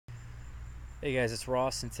Hey guys, it's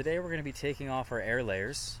Ross, and today we're going to be taking off our air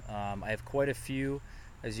layers. I have quite a few,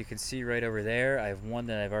 as you can see right over there. I have one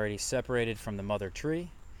that I've already separated from the mother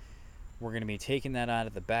tree. We're going to be taking that out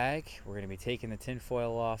of the bag. We're going to be taking the tin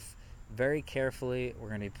foil off very carefully. We're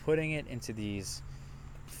going to be putting it into these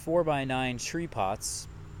 4x9 tree pots,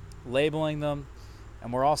 labeling them,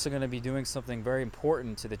 and we're also going to be doing something very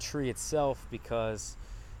important to the tree itself because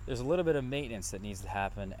there's a little bit of maintenance that needs to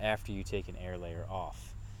happen after you take an air layer off.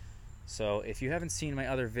 So if you haven't seen my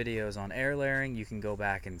other videos on air layering, you can go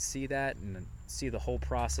back and see that and see the whole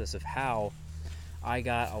process of how I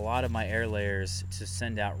got a lot of my air layers to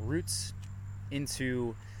send out roots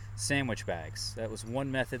into sandwich bags. That was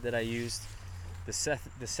one method that I used. The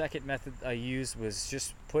second method I used was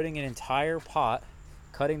just putting an entire pot,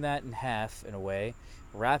 cutting that in half in a way,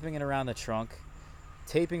 wrapping it around the trunk,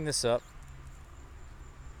 taping this up,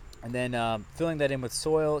 and then filling that in with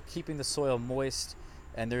soil, keeping the soil moist,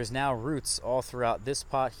 and there's now roots all throughout this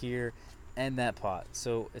pot here and that pot.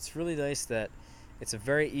 So it's really nice that it's a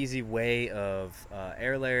very easy way of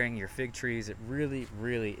air layering your fig trees. It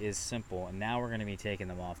really is simple, and now we're going to be taking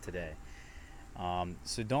them off today.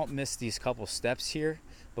 So don't miss these couple steps here.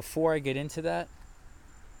 Before I get into that,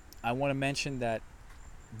 I want to mention that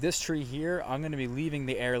this tree here, I'm going to be leaving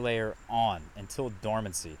the air layer on until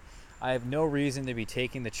dormancy. I have no reason to be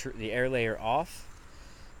taking the air layer off.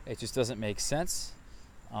 It just doesn't make sense.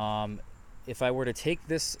 If I were to take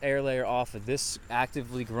this air layer off of this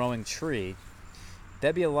actively growing tree,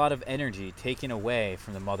 that'd be a lot of energy taken away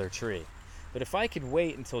from the mother tree. But if I could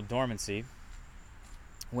wait until dormancy,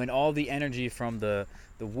 when all the energy from the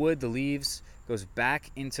wood, the leaves, goes back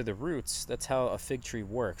into the roots, that's how a fig tree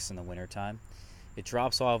works in the wintertime. It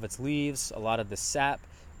drops all of its leaves, a lot of the sap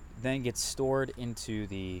then gets stored into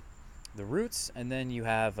the roots, and then you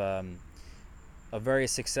have a very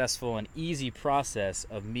successful and easy process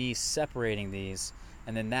of me separating these,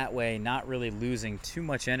 and then that way not really losing too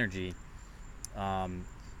much energy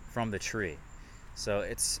from the tree. So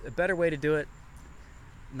it's a better way to do it.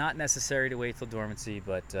 Not necessary to wait till dormancy,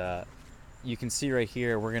 but you can see right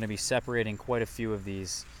here we're going to be separating quite a few of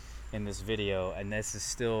these in this video, and this is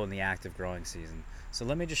still in the active growing season. So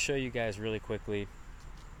let me just show you guys really quickly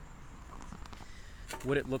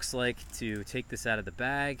what it looks like to take this out of the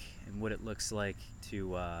bag and what it looks like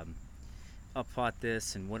to up pot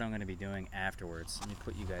this and what I'm going to be doing afterwards. Let me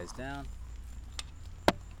put you guys down,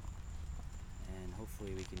 and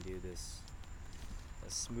hopefully we can do this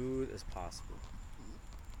as smooth as possible.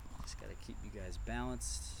 Just got to keep you guys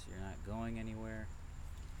balanced. You're not going anywhere.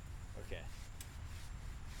 Okay.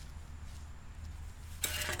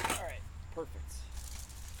 Alright, perfect.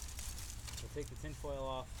 So take the tin foil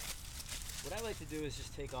off. What I like to do is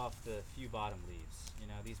just take off the few bottom leaves. You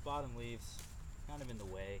know, these bottom leaves kind of in the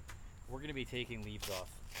way. We're going to be taking leaves off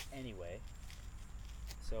anyway,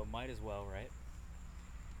 so might as well, right?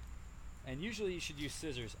 And usually you should use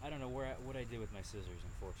scissors. I don't know what I did with my scissors,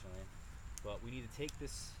 unfortunately, but we need to take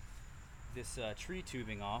this tree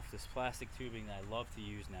tubing off, this plastic tubing that I love to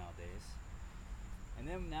use nowadays. And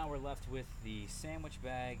then now we're left with the sandwich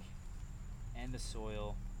bag and the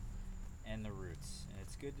soil and the roots. And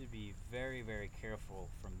it's good to be very careful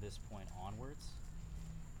from this point onwards,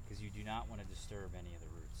 because you do not want to disturb any of the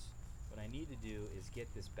roots. What I need to do is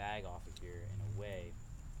get this bag off of here in a way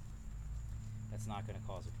that's not going to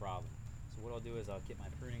cause a problem. So what I'll do is I'll get my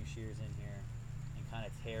pruning shears in here and kind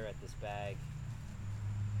of tear at this bag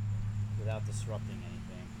without disrupting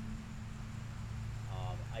anything.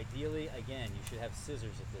 Ideally, again, you should have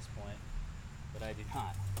scissors at this point, but I do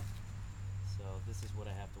not. So this is what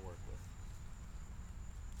I have to work with.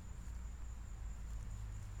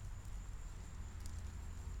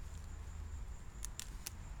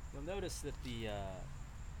 You'll notice that the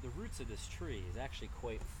roots of this tree is actually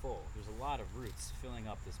quite full. There's a lot of roots filling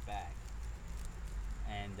up this bag.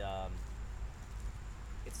 And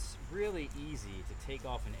it's really easy to take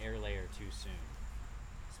off an air layer too soon.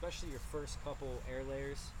 Especially your first couple air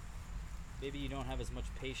layers. Maybe you don't have as much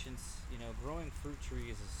patience. You know, growing fruit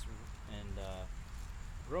trees and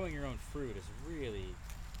growing your own fruit is really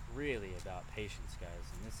about patience, guys.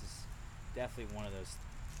 And this is definitely one of those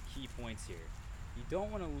key points here. You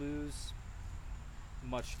don't want to lose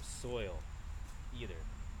much soil either.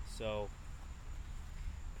 So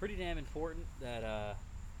pretty damn important that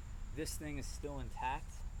this thing is still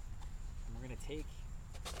intact. And we're going to take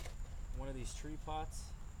one of these tree pots.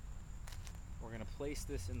 We're going to place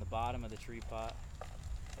this in the bottom of the tree pot.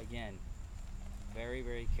 Again,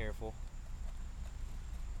 very careful.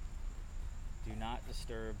 Do not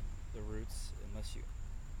disturb the roots unless you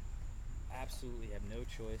absolutely have no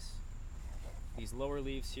choice. These lower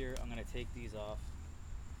leaves here, I'm going to take these off.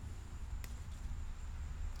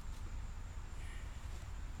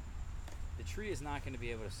 tree is not going to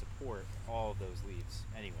be able to support all of those leaves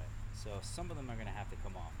anyway. So some of them are going to have to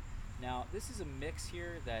come off. Now this is a mix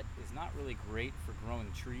here that is not really great for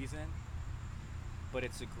growing trees in, but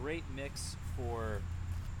it's a great mix for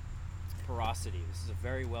porosity. This is a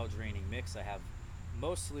very well draining mix. I have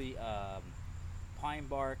mostly pine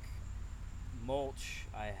bark, mulch,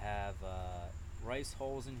 I have rice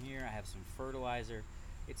hulls in here, I have some fertilizer.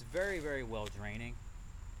 It's very, very well draining,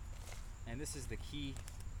 and this is the key.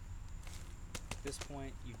 At this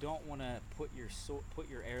point, you don't want to put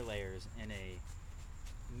your air layers in a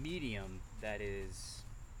medium that is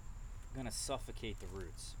going to suffocate the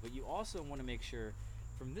roots, but you also want to make sure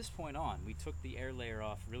from this point on, we took the air layer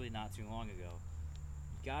off really not too long ago.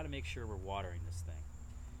 You got to make sure we're watering this thing.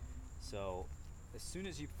 So as soon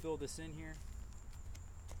as you fill this in here,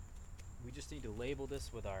 we just need to label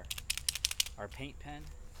this with our paint pen.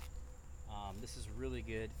 This is really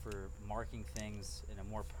good for marking things in a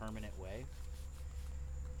more permanent way.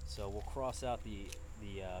 So we'll cross out the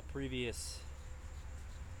previous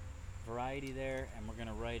variety there, and we're going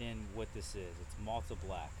to write in what this is. It's Malta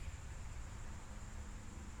Black.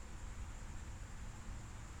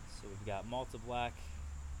 So we've got Malta Black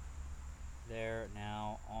there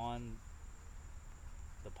now on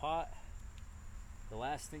the pot. The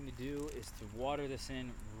last thing to do is to water this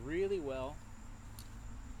in really well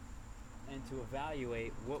and to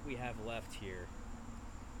evaluate what we have left here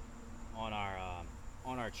on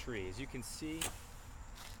our tree. As you can see,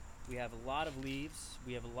 we have a lot of leaves,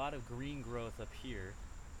 we have a lot of green growth up here,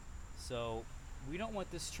 so we don't want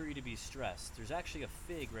this tree to be stressed. There's actually a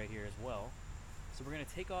fig right here as well, so we're going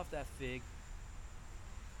to take off that fig.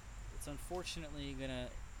 It's unfortunately going to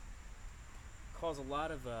cause a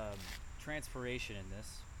lot of transpiration in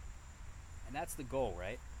this, and that's the goal,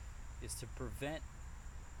 right? Is to prevent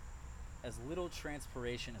as little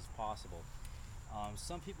transpiration as possible.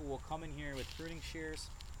 Some people will come in here with pruning shears.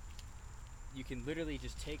 You can literally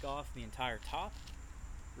just take off the entire top,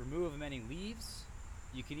 remove many leaves.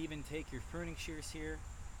 You can even take your pruning shears here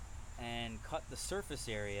and cut the surface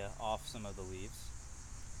area off some of the leaves,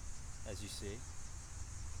 as you see.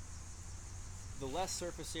 The less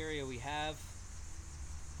surface area we have,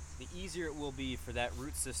 the easier it will be for that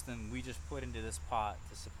root system we just put into this pot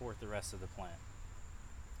to support the rest of the plant.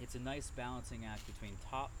 It's a nice balancing act between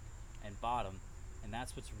top and bottom, and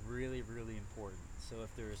that's what's really, really important. So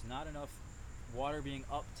if there is not enough water being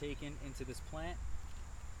uptaken into this plant,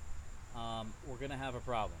 we're going to have a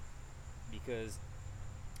problem, because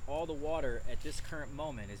all the water at this current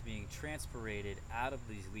moment is being transpirated out of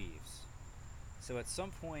these leaves. So at some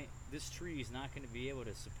point, this tree is not going to be able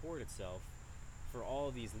to support itself for all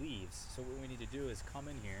of these leaves. So what we need to do is come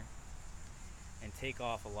in here and take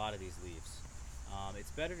off a lot of these leaves.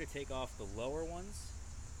 It's better to take off the lower ones,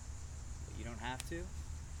 but you don't have to.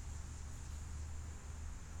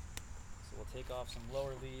 So we'll take off some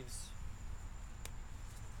lower leaves,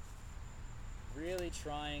 really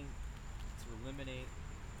trying to eliminate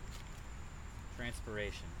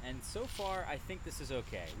transpiration. And so far, I think this is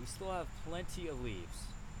okay. We still have plenty of leaves,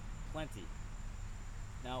 plenty.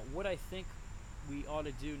 Now, what I think we ought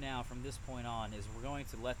to do now from this point on is we're going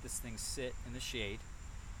to let this thing sit in the shade,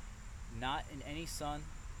 not in any sun,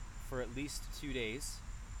 for at least 2 days.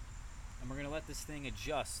 And we're going to let this thing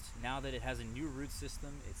adjust now that it has a new root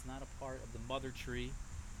system. It's not a part of the mother tree.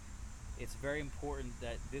 It's very important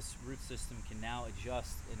that this root system can now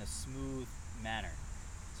adjust in a smooth manner.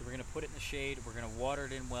 So we're going to put it in the shade, we're going to water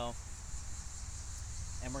it in well,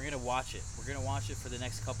 and we're going to watch it. We're going to watch it for the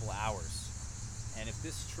next couple of hours. And if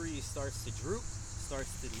this tree starts to droop,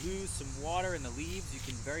 starts to lose some water in the leaves, you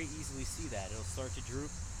can very easily see that. It'll start to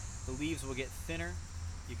droop. The leaves will get thinner.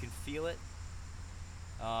 You can feel it.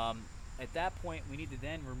 At that point, we need to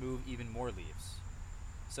then remove even more leaves.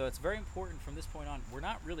 So it's very important from this point on, we're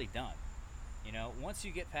not really done. You know, once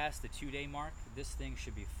you get past the 2-day mark, this thing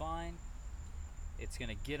should be fine. It's going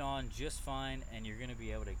to get on just fine, and you're going to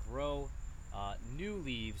be able to grow new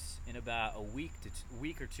leaves in about a week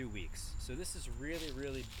or 2 weeks. So this is really,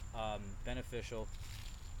 really beneficial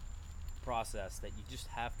process that you just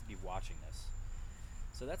have to be watching this.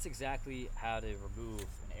 So that's exactly how to remove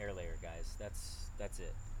an air layer, guys. That's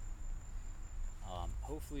it.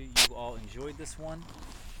 Hopefully you all enjoyed this one.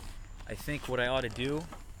 I think what I ought to do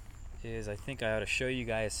is I ought to show you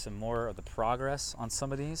guys some more of the progress on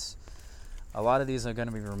some of these. A lot of these are going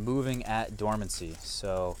to be removing at dormancy.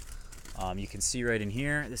 So you can see right in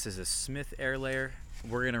here, this is a Smith air layer.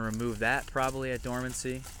 We're going to remove that probably at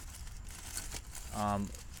dormancy.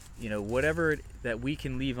 You know, whatever that we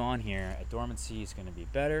can leave on here at dormancy is going to be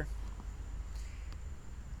better.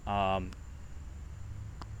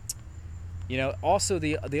 Also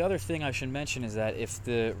the other thing I should mention is that if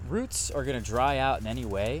the roots are going to dry out in any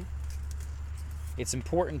way, it's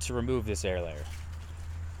important to remove this air layer.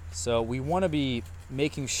 So we want to be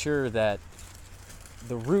making sure that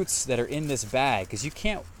the roots that are in this bag, because you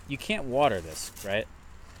can't water this, right?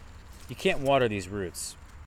 You can't water these roots.